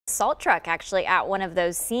salt truck actually at one of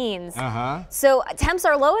those scenes. So temps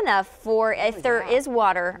are low enough for if there is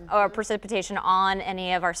water or precipitation on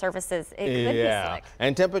any of our surfaces, it could be slick.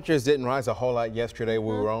 And temperatures didn't rise a whole lot yesterday.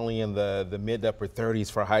 We were only in the mid upper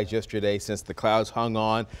 30s for highs yesterday since the clouds hung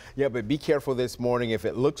on. Yeah, but be careful this morning. If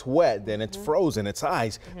it looks wet, then it's frozen, it's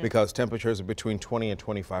ice, because temperatures are between 20 and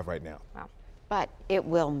 25 right now. Wow. But it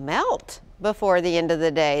will melt before the end of the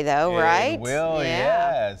day, though, right? It will,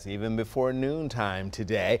 yes, even before noontime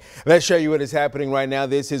today. Let's show you what is happening right now.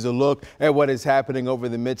 This is a look at what is happening over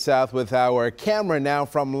the Mid-South with our camera now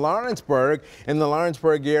from Lawrenceburg. In the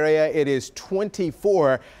Lawrenceburg area, it is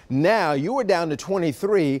 24 now. You were down to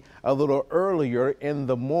 23 a little earlier in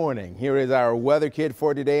the morning. Here is our weather kit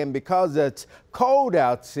for today, and because it's cold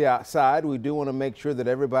outside, we do want to make sure that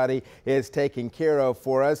everybody is taken care of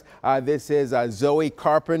for us. This is Zoe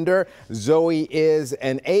Carpenter. Zoe is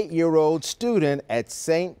an 8-year-old student at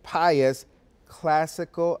St. Pius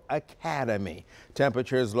Classical Academy.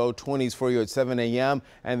 Temperatures low 20s for you at 7 a.m.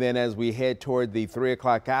 and then as we head toward the 3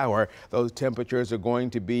 o'clock hour, those temperatures are going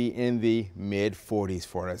to be in the mid 40s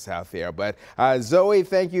for us out there. But Zoe,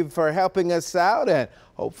 thank you for helping us out, and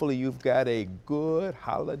hopefully you've got a good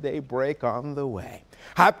holiday break on the way.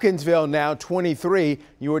 Hopkinsville now 23.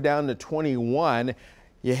 You were down to 21.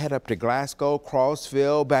 You head up to Glasgow,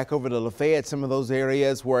 Crossville, back over to Lafayette. Some of those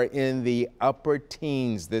areas were in the upper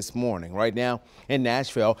teens this morning. Right now in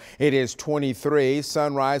Nashville, it is 23.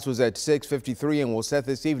 Sunrise was at 6:53 and will set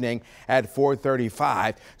this evening at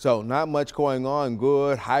 4:35. So not much going on.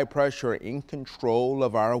 Good high pressure in control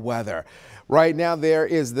of our weather. Right now there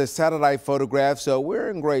is the satellite photograph, so we're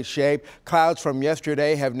in great shape. Clouds from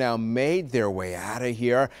yesterday have now made their way out of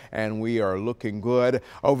here, and we are looking good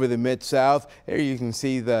over the Mid-South. There you can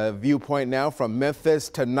see the viewpoint now from Memphis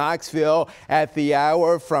to Knoxville at the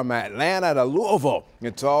hour, from Atlanta to Louisville.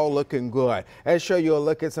 It's all looking good. Let's show you a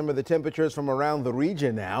look at some of the temperatures from around the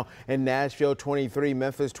region now. In Nashville, 23,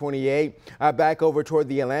 Memphis, 28. Back over toward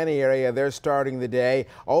the Atlanta area, they're starting the day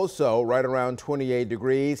also right around 28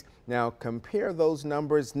 degrees. Now compare those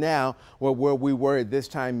numbers now with where we were at this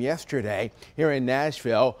time yesterday. Here in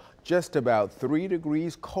Nashville, just about 3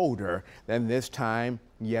 degrees colder than this time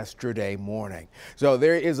yesterday morning. So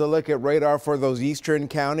there is a look at radar for those eastern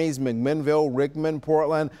counties. McMinnville, Rickman,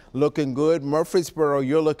 Portland looking good. Murfreesboro,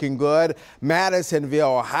 you're looking good.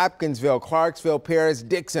 Madisonville, Hopkinsville, Clarksville, Paris,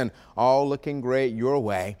 Dixon, all looking great your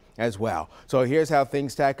way as well. So here's how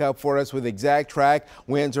things stack up for us with Exact Track.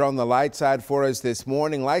 Winds are on the light side for us this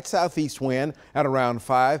morning. Light southeast wind at around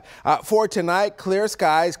 5. For tonight, clear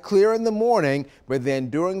skies, clear in the morning, but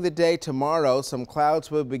then during the day tomorrow, some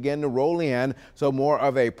clouds will begin to roll in. So more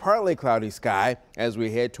of a partly cloudy sky as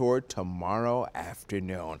we head toward tomorrow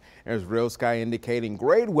afternoon. There's real sky indicating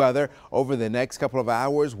great weather over the next couple of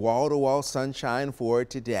hours. Wall-to-wall sunshine for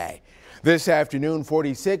today. This afternoon,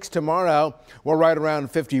 46. Tomorrow, we're right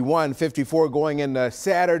around 51, 54 going into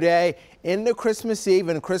Saturday, into Christmas Eve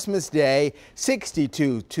and Christmas Day,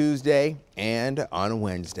 62 Tuesday and on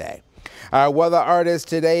Wednesday. Our weather artist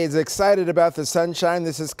today is excited about the sunshine.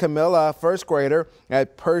 This is Camilla, first grader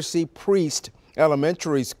at Percy Priest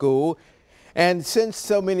Elementary School. And since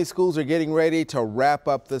so many schools are getting ready to wrap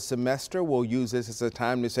up the semester, we'll use this as a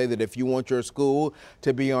time to say that if you want your school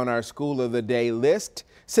to be on our School of the Day list,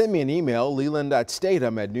 send me an email,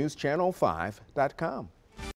 lelan.statom@newschannel5.com.